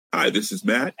Hi, this is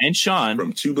Matt and Sean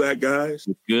from Two Black Guys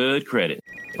with Good Credit.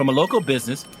 From a local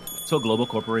business to a global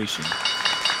corporation,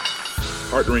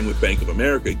 partnering with Bank of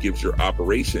America gives your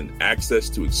operation access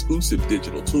to exclusive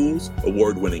digital tools,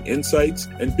 award-winning insights,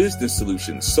 and business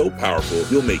solutions so powerful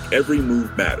you'll make every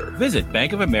move matter. Visit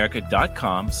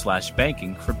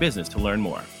bankofamerica.com/banking for business to learn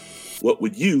more. What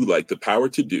would you like the power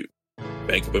to do?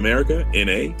 Bank of America,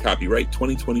 N.A., copyright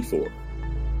 2024.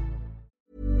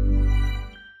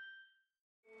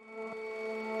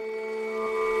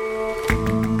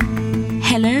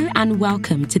 Hello and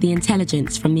welcome to The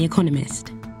Intelligence from The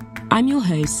Economist. I'm your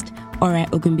host, Ore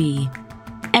Ogunbiyi.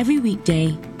 Every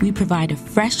weekday, we provide a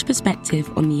fresh perspective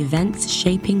on the events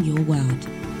shaping your world.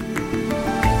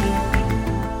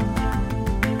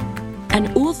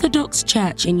 An Orthodox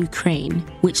church in Ukraine,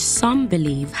 which some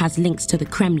believe has links to the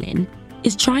Kremlin,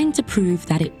 is trying to prove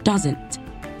that it doesn't.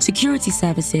 Security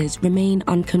services remain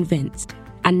unconvinced,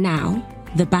 and now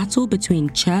the battle between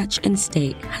church and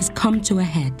state has come to a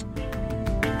head.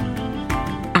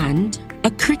 And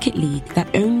a cricket league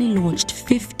that only launched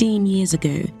 15 years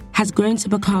ago has grown to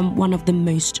become one of the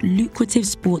most lucrative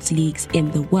sports leagues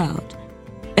in the world.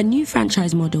 A new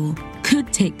franchise model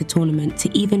could take the tournament to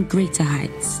even greater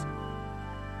heights.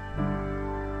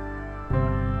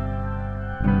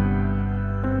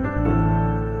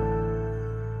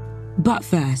 But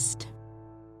first,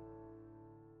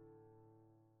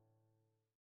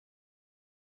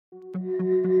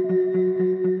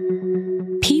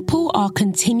 people are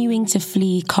continuing to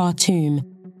flee Khartoum,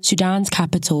 Sudan's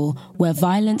capital, where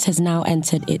violence has now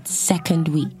entered its second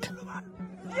week.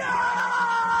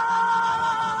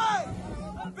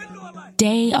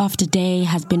 Day after day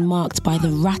has been marked by the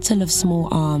rattle of small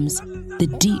arms, the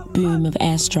deep boom of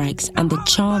airstrikes, and the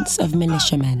chants of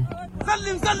militiamen.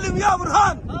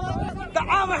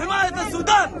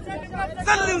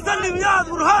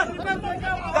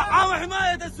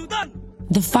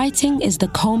 The fighting is the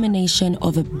culmination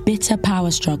of a bitter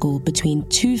power struggle between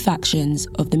two factions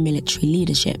of the military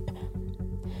leadership.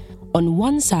 On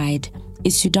one side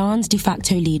is Sudan's de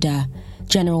facto leader,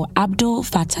 General Abdel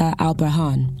Fattah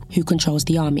al-Burhan, who controls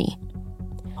the army.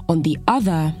 On the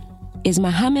other is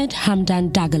Mohamed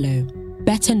Hamdan Dagalo,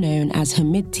 better known as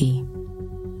Hamidti.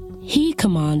 He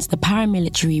commands the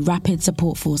paramilitary Rapid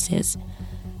Support Forces,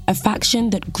 a faction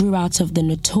that grew out of the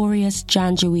notorious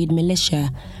Janjaweed militia,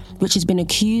 which has been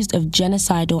accused of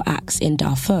genocidal acts in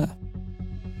Darfur.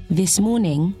 This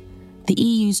morning, the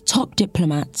EU's top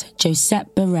diplomat,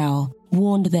 Josep Borrell,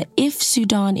 warned that if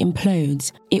Sudan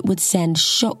implodes, it would send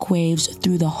shockwaves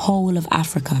through the whole of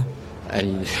Africa.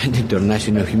 And the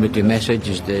international humanity message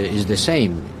is the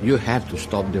same. You have to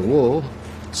stop the war,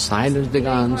 silence the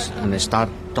guns, and start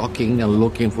talking and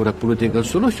looking for a political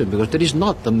solution, because there is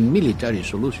not a military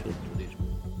solution to this.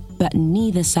 But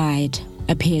neither side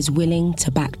appears willing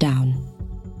to back down.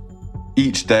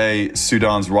 Each day,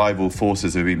 Sudan's rival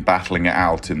forces have been battling it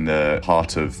out in the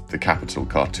heart of the capital,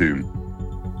 Khartoum.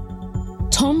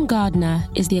 Tom Gardner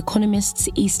is The Economist's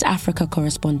East Africa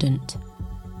correspondent.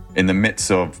 In the midst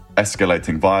of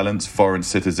escalating violence, foreign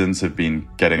citizens have been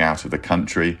getting out of the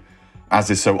country. As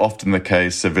is so often the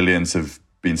case, civilians have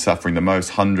been suffering the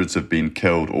most. Hundreds have been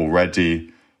killed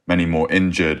already, many more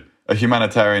injured. A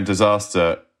humanitarian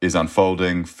disaster is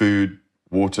unfolding. Food,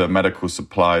 water, medical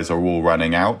supplies are all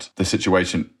running out. The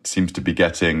situation seems to be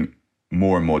getting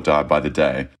more and more dire by the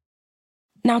day.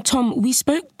 Now, Tom, we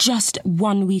spoke just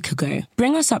 1 week ago.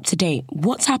 Bring us up to date.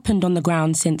 What's happened on the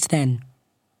ground since then?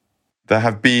 There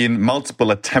have been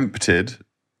multiple attempted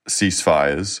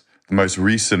ceasefires. The most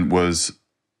recent was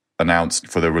announced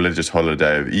for the religious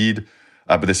holiday of Eid,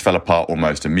 but this fell apart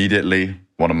almost immediately.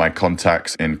 One of my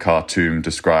contacts in Khartoum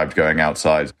described going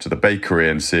outside to the bakery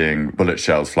and seeing bullet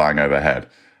shells flying overhead.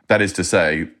 That is to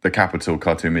say, the capital,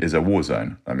 Khartoum, is a war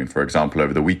zone. I mean, for example,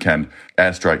 over the weekend,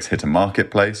 airstrikes hit a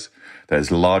marketplace. There's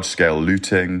large-scale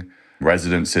looting.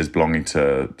 Residences belonging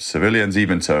to civilians,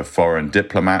 even to foreign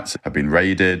diplomats, have been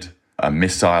raided. A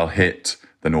missile hit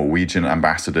the Norwegian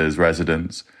ambassador's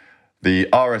residence. The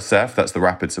RSF, that's the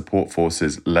Rapid Support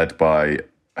Forces led by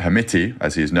Hamidti,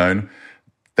 as he is known,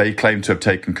 they claim to have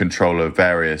taken control of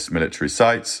various military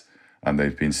sites, and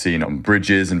they've been seen on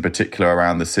bridges, in particular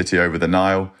around the city over the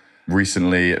Nile.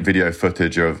 Recently, video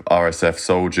footage of RSF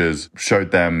soldiers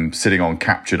showed them sitting on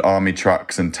captured army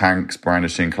trucks and tanks,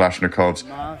 brandishing Kalashnikovs.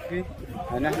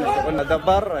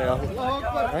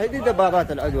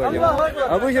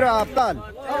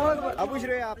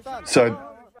 So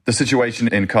the situation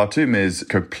in Khartoum is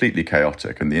completely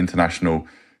chaotic, and the international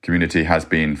community has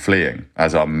been fleeing,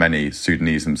 as are many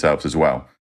Sudanese themselves as well.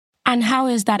 And how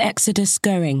is that exodus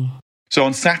going? So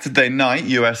on Saturday night,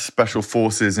 US Special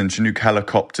Forces and Chinook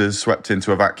helicopters swept in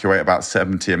to evacuate about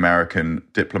 70 American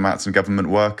diplomats and government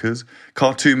workers.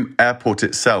 Khartoum airport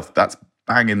itself, that's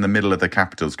bang in the middle of the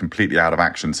capital, is completely out of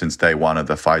action since day one of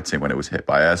the fighting when it was hit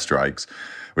by airstrikes,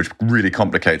 which really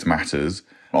complicates matters.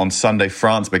 On Sunday,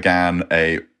 France began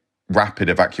a rapid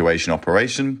evacuation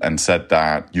operation and said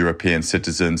that European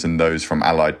citizens and those from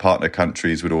allied partner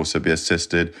countries would also be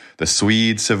assisted. The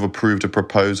Swedes have approved a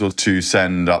proposal to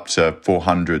send up to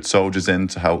 400 soldiers in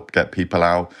to help get people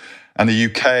out. And the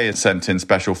UK has sent in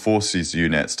special forces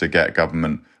units to get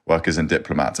government workers and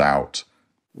diplomats out.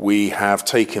 We have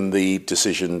taken the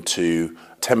decision to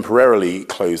temporarily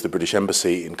close the British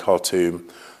Embassy in Khartoum,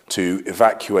 to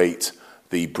evacuate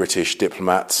the British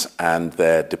diplomats and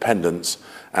their dependents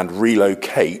and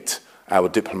relocate our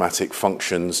diplomatic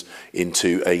functions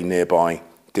into a nearby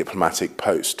diplomatic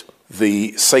post.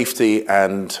 The safety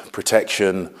and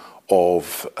protection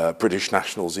of British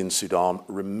nationals in Sudan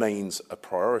remains a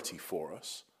priority for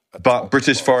us. But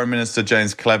British Foreign Minister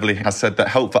James Cleverly has said that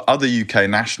help for other UK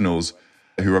nationals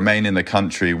who remain in the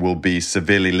country will be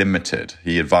severely limited.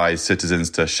 He advised citizens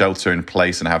to shelter in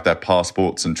place and have their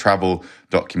passports and travel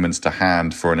documents to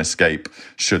hand for an escape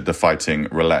should the fighting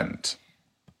relent.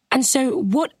 And so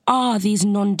what are these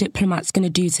non-diplomats going to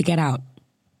do to get out?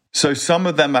 So some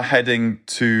of them are heading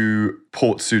to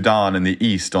Port Sudan in the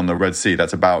east on the Red Sea.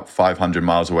 That's about 500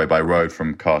 miles away by road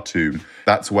from Khartoum.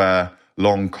 That's where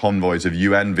long convoys of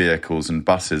UN vehicles and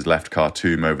buses left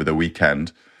Khartoum over the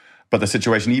weekend. But the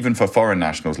situation, even for foreign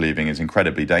nationals leaving, is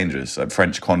incredibly dangerous. A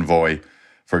French convoy,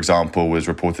 for example, was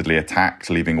reportedly attacked,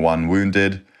 leaving one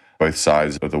wounded. Both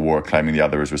sides of the war are claiming the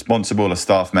other is responsible. A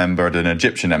staff member at an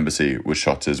Egyptian embassy was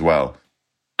shot as well.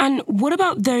 And what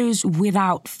about those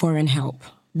without foreign help?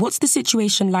 What's the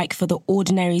situation like for the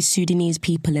ordinary Sudanese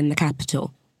people in the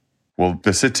capital? Well,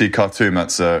 the city, Khartoum,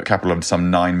 that's a capital of some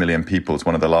 9 million people. It's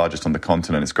one of the largest on the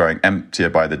continent. It's growing emptier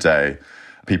by the day.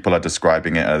 People are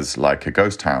describing it as like a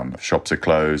ghost town. Shops are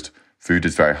closed. Food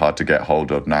is very hard to get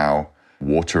hold of now.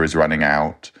 Water is running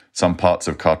out. Some parts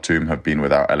of Khartoum have been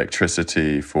without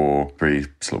electricity for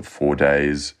 4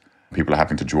 days. People are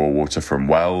having to draw water from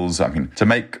wells. I mean, to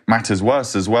make matters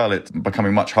worse as well, it's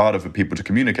becoming much harder for people to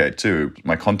communicate too.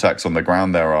 My contacts on the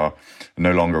ground there are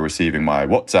no longer receiving my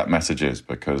WhatsApp messages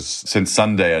because since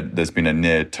Sunday, there's been a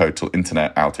near total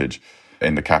internet outage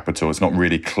in the capital. It's not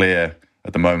really clear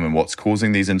at the moment what's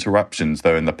causing these interruptions,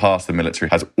 though in the past the military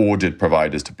has ordered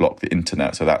providers to block the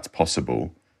internet, so that's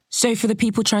possible. So for the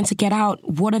people trying to get out,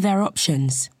 what are their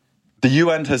options? The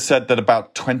UN has said that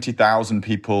about 20,000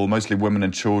 people, mostly women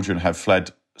and children, have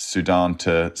fled Sudan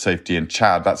to safety in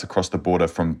Chad. That's across the border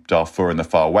from Darfur in the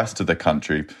far west of the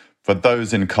country. For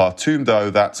those in Khartoum, though,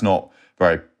 that's not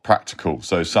very practical.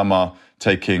 So some are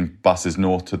taking buses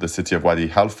north to the city of Wadi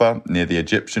Halfa near the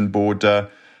Egyptian border,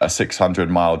 a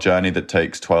 600-mile journey that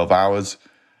takes 12 hours.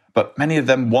 But many of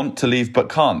them want to leave but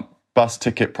can't. Bus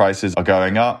ticket prices are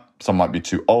going up. Some might be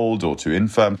too old or too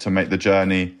infirm to make the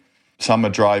journey. Some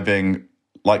are driving,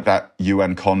 like that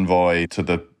UN convoy, to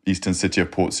the eastern city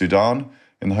of Port Sudan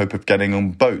in the hope of getting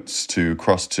on boats to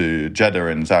cross to Jeddah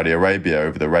in Saudi Arabia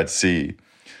over the Red Sea.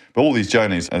 But all these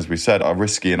journeys, as we said, are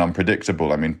risky and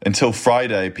unpredictable. I mean, until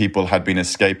Friday, people had been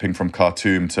escaping from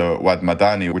Khartoum to Wad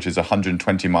Madani, which is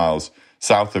 120 miles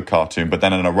south of Khartoum, but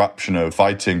then an eruption of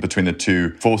fighting between the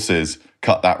two forces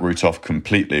cut that route off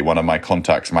completely. One of my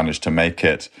contacts managed to make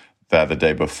it there the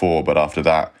day before, but after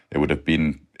that, it would have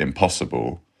been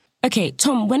impossible. Okay,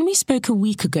 Tom, when we spoke a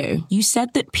week ago, you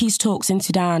said that peace talks in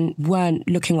Sudan weren't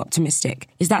looking optimistic.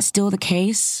 Is that still the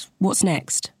case? What's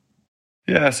next?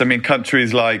 Yes, I mean,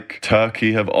 countries like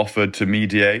Turkey have offered to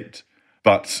mediate,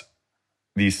 but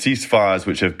these ceasefires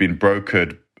which have been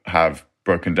brokered have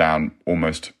broken down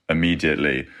almost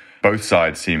immediately. Both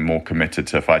sides seem more committed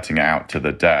to fighting it out to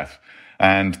the death.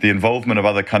 And the involvement of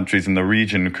other countries in the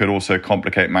region could also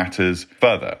complicate matters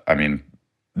further. I mean,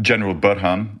 General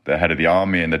Burhan, the head of the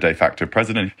army and the de facto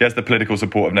president, he has the political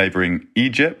support of neighbouring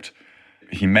Egypt.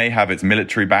 He may have its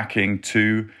military backing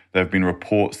too. There have been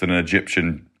reports that an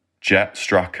Egyptian jet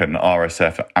struck an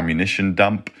RSF ammunition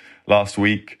dump last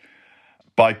week.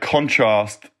 By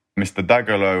contrast, Mr.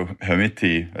 Dagalo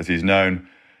Hemiti, as he's known,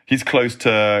 he's close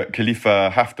to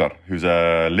Khalifa Haftar, who's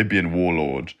a Libyan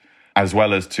warlord, as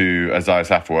well as to Isaias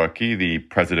Afwerki, the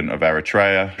president of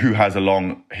Eritrea, who has a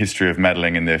long history of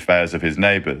meddling in the affairs of his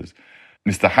neighbours.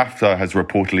 Mr. Haftar has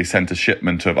reportedly sent a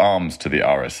shipment of arms to the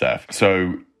RSF.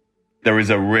 So there is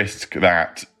a risk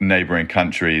that neighbouring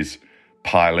countries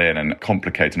pile in and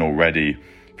complicate an already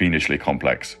fiendishly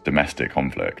complex domestic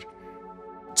conflict.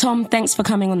 Tom, thanks for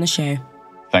coming on the show.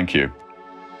 Thank you.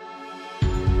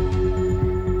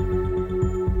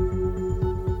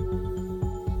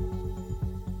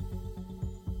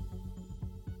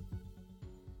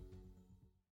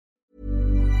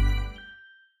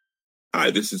 Hi,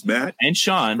 this is Matt and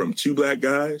Sean from Two Black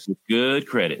Guys with Good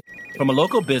Credit. From a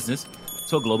local business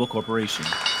to a global corporation.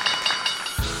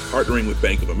 Partnering with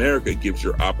Bank of America gives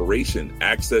your operation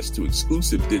access to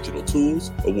exclusive digital tools,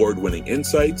 award-winning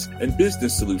insights, and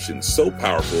business solutions so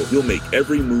powerful you'll make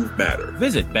every move matter.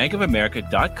 Visit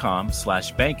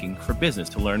bankofamerica.com/banking for business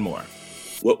to learn more.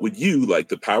 What would you like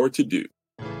the power to do?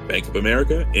 Bank of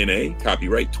America, N.A.,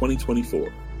 copyright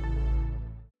 2024.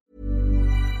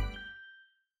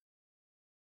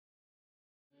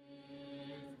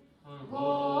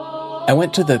 I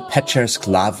went to the Pechersk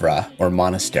Lavra, or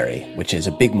monastery, which is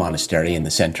a big monastery in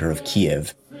the center of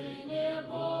Kiev.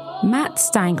 Matt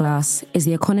Steinglass is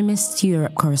the Economist's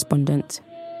Europe correspondent.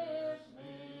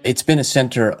 It's been a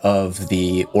center of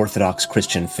the Orthodox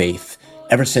Christian faith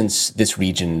ever since this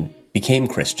region became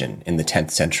Christian in the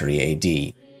 10th century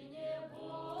AD.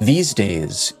 These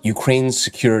days, Ukraine's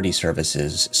security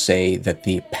services say that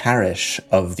the parish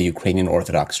of the Ukrainian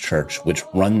Orthodox Church, which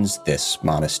runs this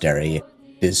monastery,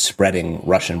 is spreading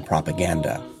Russian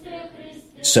propaganda.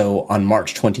 So on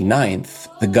March 29th,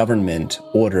 the government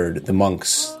ordered the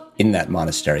monks in that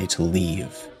monastery to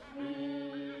leave.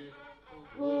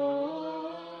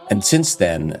 And since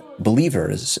then,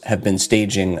 believers have been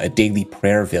staging a daily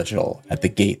prayer vigil at the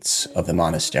gates of the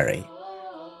monastery.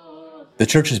 The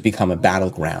church has become a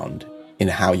battleground in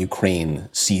how Ukraine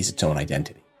sees its own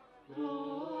identity.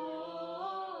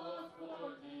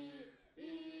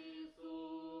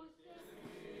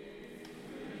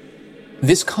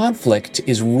 This conflict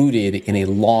is rooted in a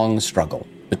long struggle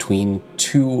between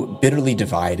two bitterly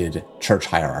divided church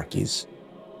hierarchies.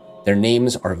 Their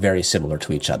names are very similar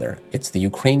to each other. It's the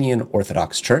Ukrainian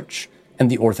Orthodox Church and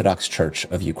the Orthodox Church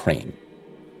of Ukraine.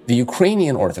 The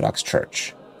Ukrainian Orthodox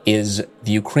Church is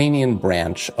the Ukrainian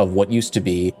branch of what used to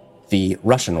be the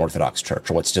Russian Orthodox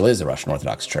Church, or what still is the Russian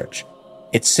Orthodox Church.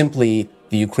 It's simply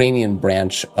the Ukrainian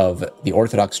branch of the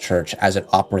Orthodox Church as it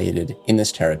operated in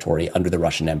this territory under the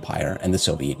Russian Empire and the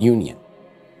Soviet Union.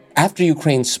 After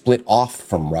Ukraine split off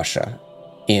from Russia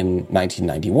in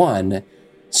 1991,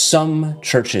 some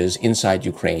churches inside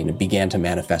Ukraine began to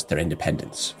manifest their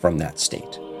independence from that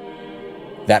state.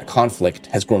 That conflict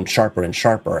has grown sharper and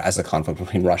sharper as the conflict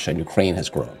between Russia and Ukraine has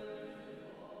grown.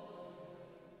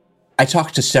 I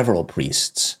talked to several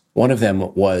priests. One of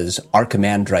them was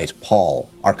Archimandrite Paul.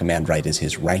 Archimandrite is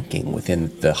his ranking within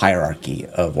the hierarchy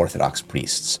of Orthodox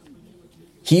priests.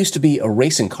 He used to be a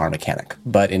racing car mechanic,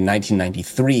 but in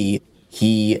 1993,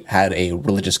 he had a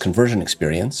religious conversion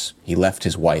experience. He left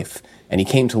his wife, and he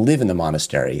came to live in the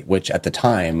monastery, which at the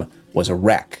time was a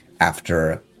wreck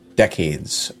after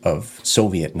decades of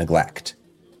Soviet neglect.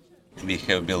 We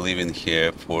have been living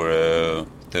here for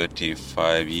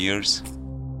 35 years.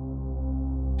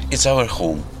 It's our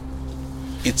home.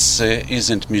 It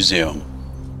isn't museum.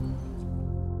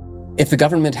 If the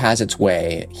government has its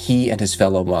way, he and his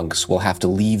fellow monks will have to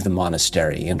leave the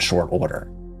monastery in short order.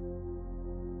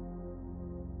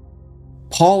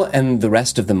 Paul and the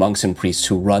rest of the monks and priests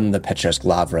who run the Pechersk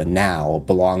Lavra now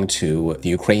belong to the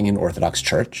Ukrainian Orthodox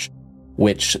Church,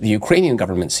 which the Ukrainian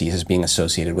government sees as being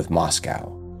associated with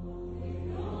Moscow.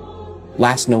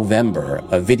 Last November,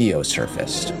 a video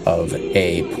surfaced of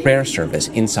a prayer service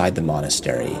inside the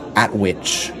monastery at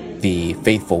which the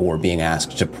faithful were being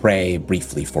asked to pray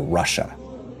briefly for Russia.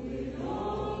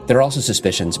 There are also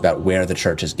suspicions about where the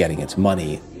church is getting its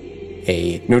money.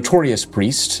 A notorious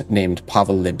priest named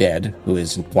Pavel Lebed, who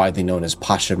is widely known as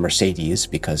Pasha Mercedes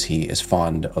because he is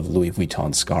fond of Louis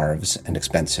Vuitton scarves and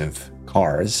expensive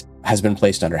cars, has been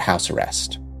placed under house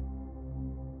arrest.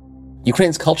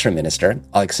 Ukraine's culture minister,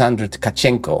 Alexander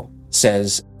Tkachenko,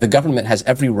 says the government has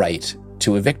every right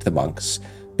to evict the monks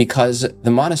because the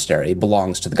monastery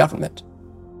belongs to the government.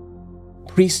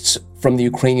 Priests from the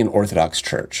Ukrainian Orthodox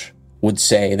Church would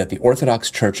say that the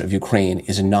Orthodox Church of Ukraine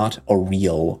is not a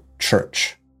real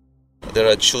church. There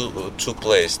are two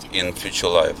places in future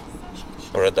life,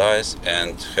 paradise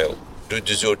and hell. Do you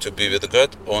deserve to be with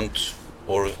God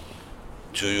or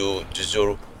do you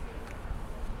deserve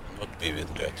not be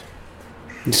with God?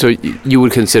 So you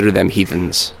would consider them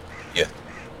heathens? Yeah,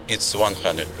 it's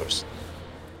 100%.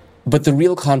 But the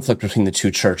real conflict between the two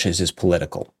churches is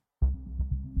political.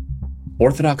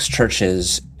 Orthodox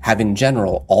churches have in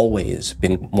general always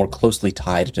been more closely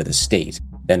tied to the state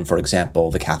than, for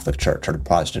example, the Catholic Church or the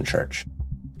Protestant Church.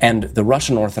 And the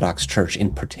Russian Orthodox Church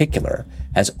in particular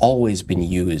has always been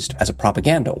used as a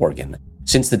propaganda organ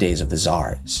since the days of the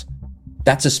Tsars.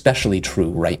 That's especially true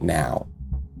right now.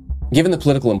 Given the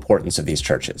political importance of these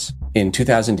churches, in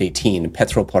 2018,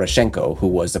 Petro Poroshenko, who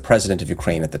was the president of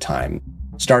Ukraine at the time,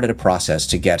 started a process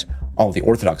to get all the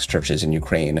Orthodox churches in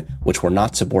Ukraine, which were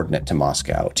not subordinate to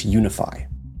Moscow, to unify.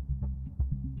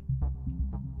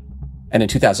 And in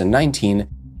 2019,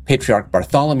 Patriarch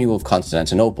Bartholomew of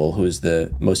Constantinople, who is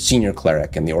the most senior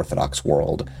cleric in the Orthodox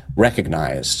world,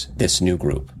 recognized this new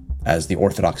group as the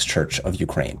Orthodox Church of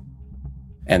Ukraine.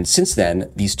 And since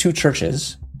then, these two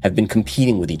churches have been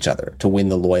competing with each other to win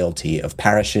the loyalty of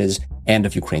parishes and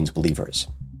of Ukraine's believers.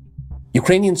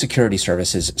 Ukrainian security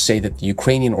services say that the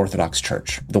Ukrainian Orthodox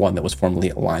Church, the one that was formerly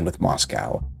aligned with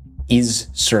Moscow, is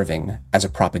serving as a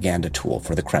propaganda tool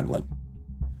for the Kremlin.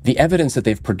 The evidence that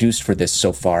they've produced for this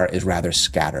so far is rather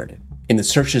scattered. In the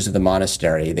searches of the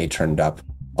monastery, they turned up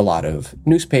a lot of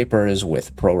newspapers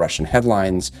with pro-Russian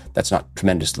headlines. That's not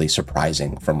tremendously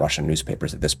surprising from Russian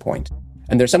newspapers at this point.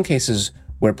 And there are some cases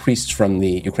where priests from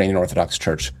the Ukrainian Orthodox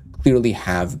Church clearly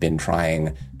have been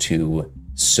trying to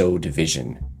sow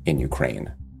division in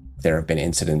Ukraine. There have been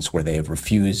incidents where they have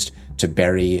refused to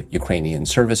bury Ukrainian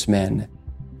servicemen,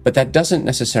 but that doesn't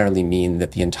necessarily mean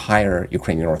that the entire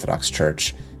Ukrainian Orthodox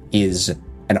Church is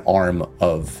an arm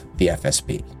of the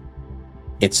FSB.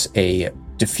 It's a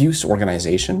diffuse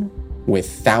organization with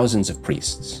thousands of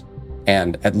priests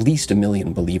and at least 1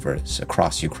 million believers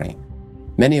across Ukraine.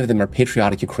 Many of them are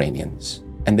patriotic Ukrainians,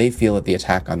 and they feel that the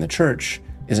attack on the church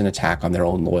is an attack on their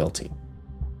own loyalty.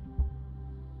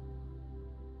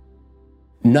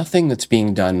 Nothing that's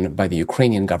being done by the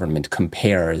Ukrainian government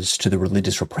compares to the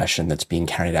religious repression that's being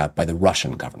carried out by the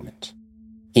Russian government.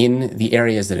 In the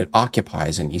areas that it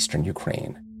occupies in eastern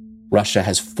Ukraine, Russia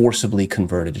has forcibly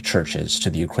converted churches to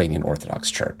the Ukrainian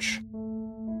Orthodox Church.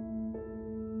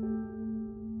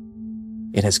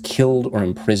 It has killed or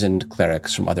imprisoned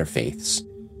clerics from other faiths,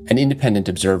 and independent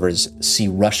observers see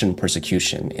Russian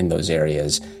persecution in those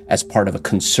areas as part of a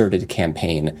concerted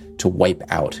campaign to wipe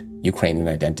out Ukrainian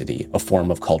identity, a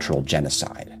form of cultural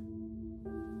genocide.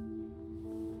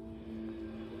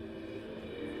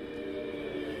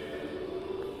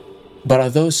 But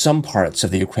although some parts of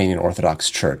the Ukrainian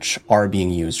Orthodox Church are being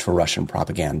used for Russian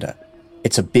propaganda,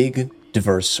 it's a big,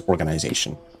 diverse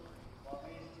organization.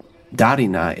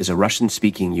 Darina is a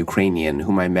Russian-speaking Ukrainian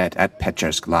whom I met at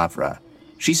Pechersk Lavra.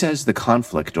 She says the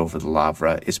conflict over the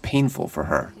Lavra is painful for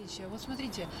her.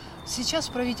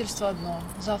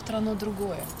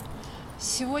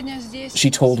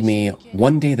 She told me,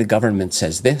 one day the government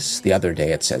says this, the other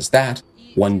day it says that.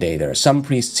 One day there are some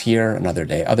priests here, another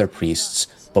day other priests.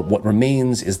 But what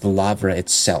remains is the Lavra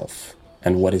itself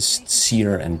and what is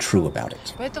sincere and true about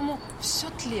it.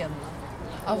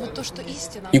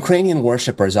 Ukrainian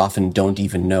worshippers often don't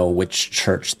even know which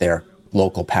church their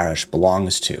local parish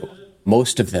belongs to.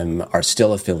 Most of them are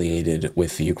still affiliated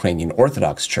with the Ukrainian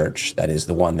Orthodox Church, that is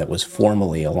the one that was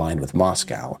formerly aligned with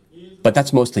Moscow. But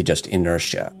that's mostly just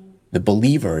inertia. The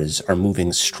believers are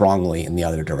moving strongly in the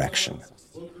other direction.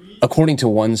 According to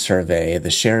one survey,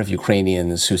 the share of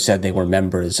Ukrainians who said they were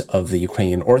members of the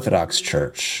Ukrainian Orthodox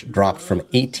Church dropped from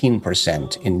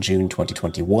 18% in June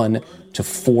 2021 to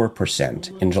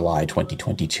 4% in July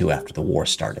 2022 after the war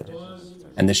started.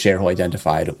 And the share who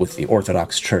identified with the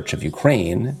Orthodox Church of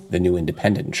Ukraine, the new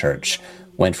independent church,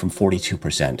 went from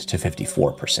 42% to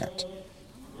 54%.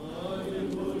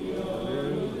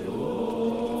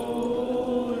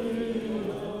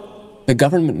 The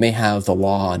government may have the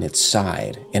law on its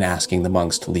side in asking the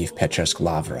monks to leave Pechersk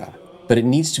Lavra, but it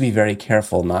needs to be very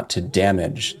careful not to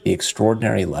damage the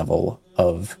extraordinary level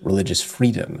of religious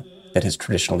freedom that has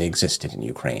traditionally existed in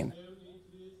Ukraine.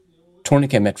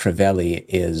 Tornike Metrivelli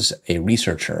is a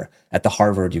researcher at the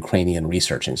Harvard Ukrainian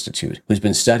Research Institute who's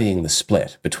been studying the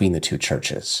split between the two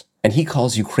churches, and he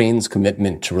calls Ukraine's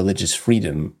commitment to religious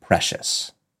freedom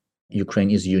precious.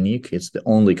 Ukraine is unique. It's the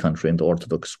only country in the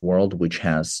Orthodox world which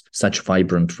has such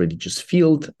vibrant religious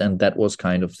field. And that was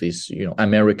kind of this,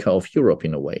 America of Europe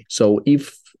in a way. So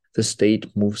if the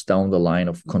state moves down the line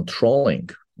of controlling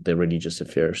the religious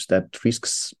affairs, that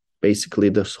risks basically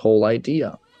this whole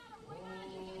idea.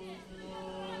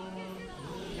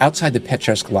 Outside the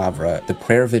Pechersk Lavra, the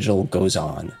prayer vigil goes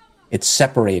on. It's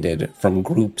separated from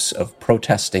groups of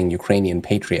protesting Ukrainian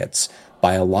patriots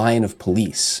by a line of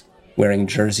police wearing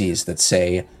jerseys that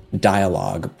say,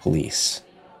 Dialogue Police.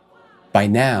 By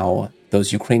now,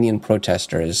 those Ukrainian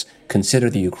protesters consider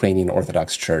the Ukrainian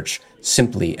Orthodox Church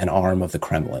simply an arm of the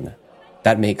Kremlin.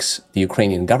 That makes the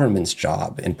Ukrainian government's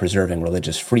job in preserving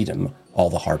religious freedom all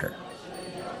the harder.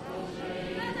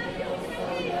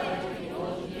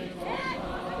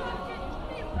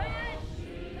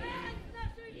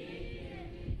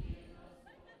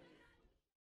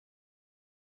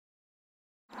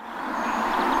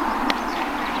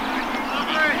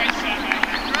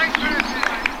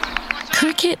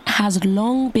 Cricket has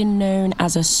long been known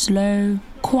as a slow,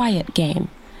 quiet game.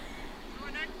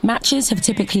 Matches have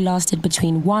typically lasted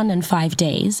between 1 and 5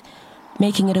 days,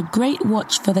 making it a great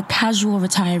watch for the casual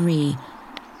retiree,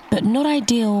 but not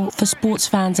ideal for sports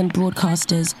fans and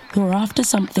broadcasters who are after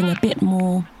something a bit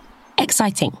more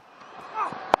exciting. No.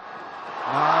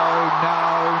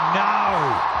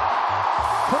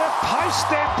 Put a post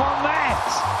stamp on that.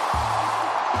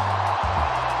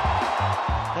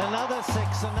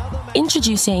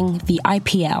 Introducing the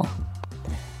IPL.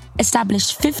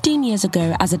 Established 15 years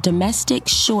ago as a domestic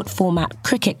short-format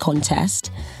cricket contest,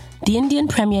 the Indian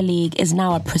Premier League is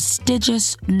now a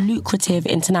prestigious, lucrative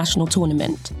international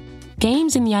tournament.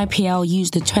 Games in the IPL use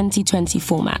the 2020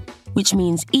 format, which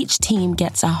means each team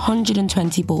gets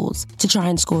 120 balls to try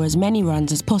and score as many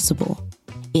runs as possible.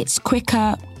 It's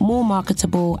quicker, more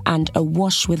marketable, and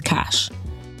awash with cash.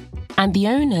 And the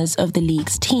owners of the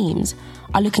league's teams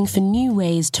are looking for new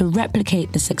ways to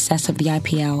replicate the success of the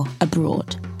IPL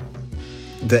abroad.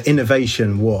 The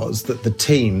innovation was that the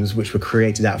teams, which were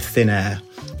created out of thin air,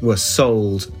 were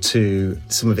sold to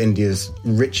some of India's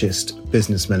richest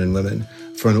businessmen and women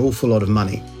for an awful lot of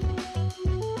money.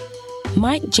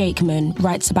 Mike Jakeman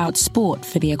writes about sport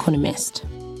for The Economist.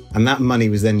 And that money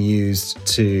was then used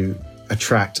to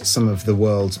attract some of the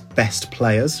world's best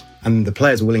players. And the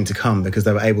players were willing to come because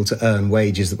they were able to earn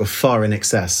wages that were far in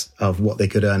excess of what they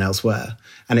could earn elsewhere.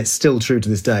 And it's still true to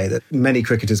this day that many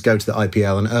cricketers go to the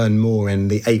IPL and earn more in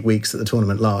the 8 weeks that the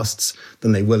tournament lasts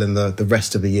than they will in the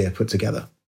rest of the year put together.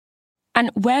 And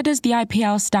where does the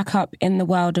IPL stack up in the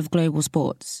world of global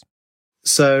sports?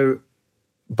 So,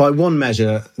 by one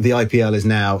measure, the IPL is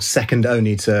now second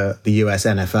only to the US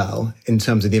NFL in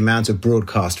terms of the amount of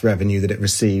broadcast revenue that it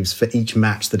receives for each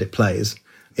match that it plays.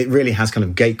 It really has kind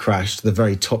of gate-crashed the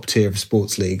very top tier of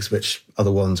sports leagues, which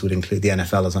other ones would include the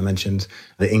NFL, as I mentioned,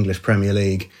 the English Premier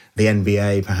League, the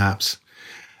NBA, perhaps.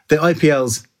 The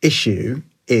IPL's issue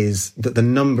is that the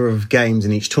number of games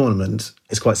in each tournament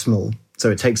is quite small. So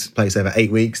it takes place over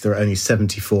 8 weeks. There are only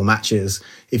 74 matches.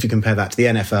 If you compare that to the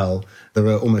NFL, there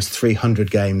are almost 300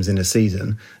 games in a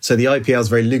season. So the IPL is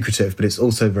very lucrative, but it's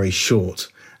also very short.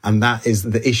 And that is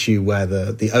the issue where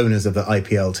the owners of the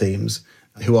IPL teams,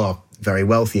 who are very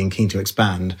wealthy and keen to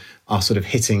expand, are sort of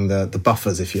hitting the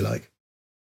buffers, if you like.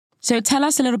 So tell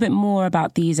us a little bit more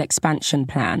about these expansion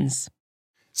plans.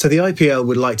 So the IPL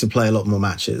would like to play a lot more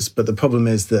matches, but the problem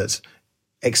is that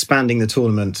expanding the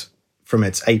tournament from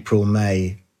its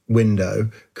April-May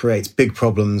window creates big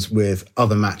problems with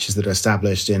other matches that are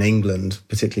established in England,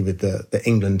 particularly with the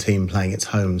England team playing its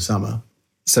home summer.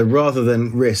 So rather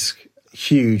than risk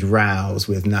huge rows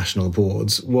with national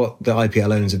boards, what the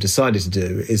IPL owners have decided to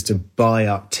do is to buy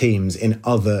up teams in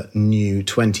other new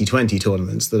 2020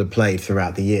 tournaments that are played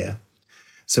throughout the year.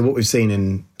 So what we've seen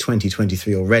in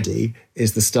 2023 already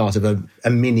is the start of a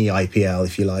mini IPL,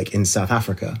 if you like, in South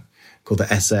Africa called the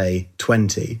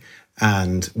SA20.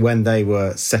 And when they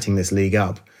were setting this league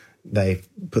up, they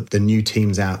put the new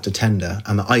teams out to tender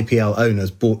and the IPL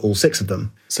owners bought all 6 of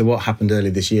them. So what happened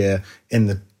earlier this year in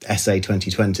the SA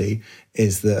 2020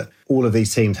 is that all of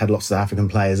these teams had lots of African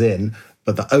players in,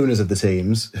 but the owners of the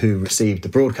teams who received the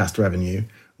broadcast revenue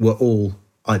were all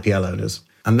IPL owners.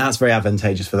 And that's very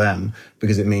advantageous for them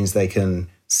because it means they can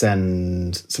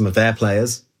send some of their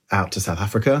players out to South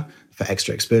Africa for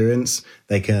extra experience.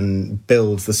 They can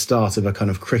build the start of a kind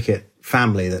of cricket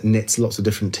family that knits lots of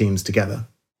different teams together.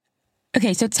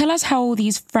 Okay, so tell us how all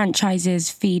these franchises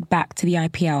feed back to the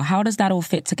IPL. How does that all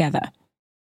fit together?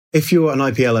 If you're an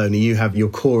IPL owner, you have your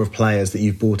core of players that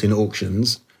you've bought in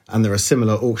auctions, and there are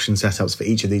similar auction setups for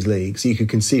each of these leagues. You could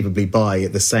conceivably buy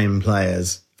the same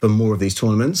players for more of these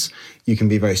tournaments. You can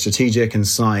be very strategic and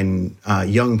sign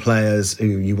young players who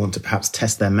you want to perhaps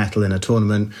test their mettle in a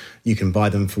tournament. You can buy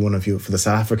them for the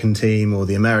South African team or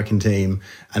the American team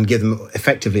and give them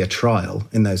effectively a trial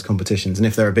in those competitions. And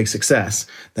if they're a big success,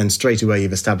 then straight away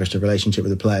you've established a relationship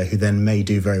with a player who then may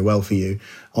do very well for you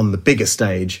on the bigger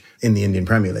stage in the Indian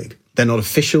Premier League. They're not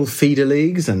official feeder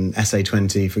leagues, and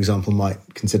SA20, for example, might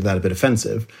consider that a bit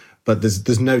offensive. But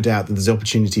there's no doubt that there's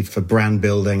opportunity for brand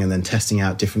building and then testing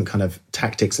out different kind of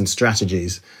tactics and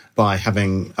strategies by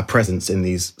having a presence in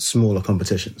these smaller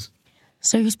competitions.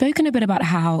 So you've spoken a bit about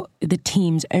how the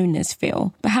team's owners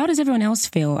feel, but how does everyone else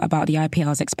feel about the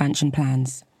IPL's expansion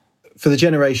plans? For the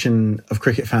generation of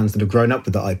cricket fans that have grown up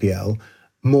with the IPL,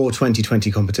 more 2020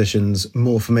 competitions,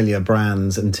 more familiar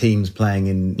brands and teams playing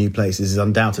in new places is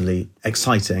undoubtedly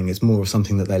exciting. It's more of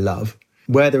something that they love.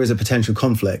 Where there is a potential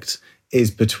conflict is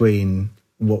between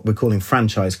what we're calling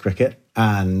franchise cricket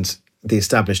and the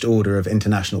established order of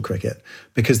international cricket,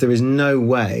 because there is no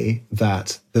way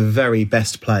that the very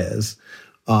best players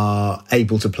are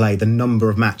able to play the number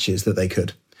of matches that they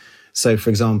could. So, for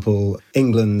example,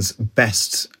 England's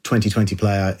best 2020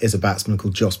 player is a batsman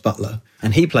called Jos Buttler,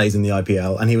 and he plays in the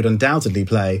IPL, and he would undoubtedly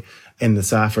play in the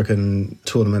South African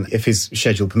tournament if his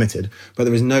schedule permitted. But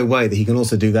there is no way that he can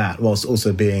also do that whilst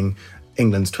also being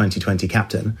England's 2020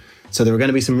 captain. So there are going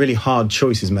to be some really hard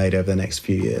choices made over the next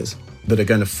few years that are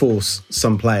going to force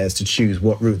some players to choose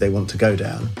what route they want to go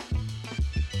down.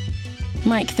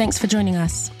 Mike, thanks for joining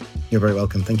us. You're very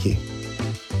welcome. Thank you.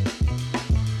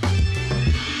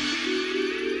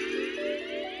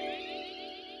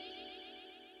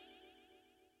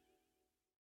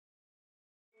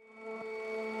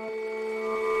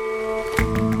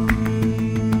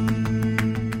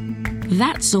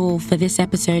 That's all for this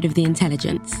episode of The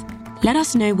Intelligence. Let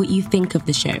us know what you think of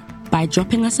the show by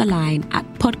dropping us a line at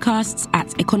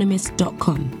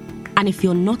podcasts@economist.com. And if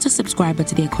you're not a subscriber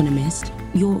to The Economist,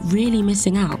 you're really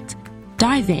missing out.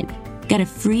 Dive in. Get a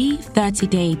free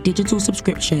 30-day digital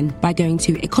subscription by going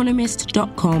to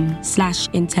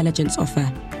economist.com/intelligence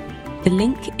offer. The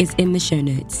link is in the show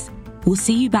notes. We'll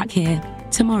see you back here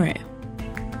tomorrow.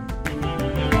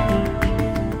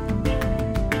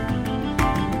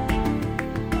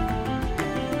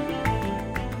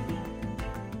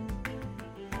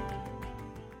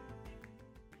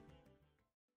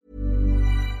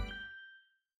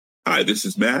 Hi, this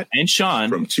is Matt and Sean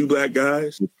from Two Black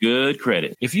Guys with Good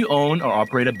Credit. If you own or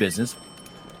operate a business,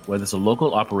 whether it's a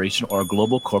local operation or a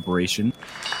global corporation,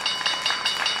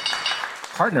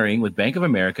 partnering with Bank of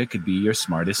America could be your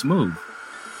smartest move.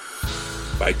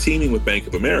 By teaming with Bank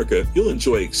of America, you'll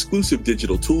enjoy exclusive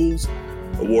digital tools,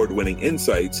 award-winning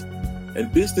insights,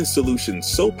 and business solutions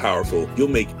so powerful you'll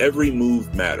make every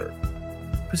move matter.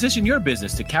 Position your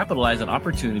business to capitalize on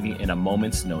opportunity in a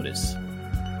moment's notice.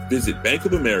 Visit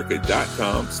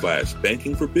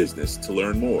bankofamerica.com/bankingforbusiness to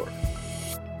learn more.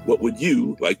 What would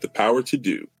you like the power to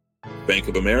do? Bank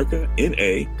of America,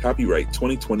 N.A., copyright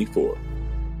 2024.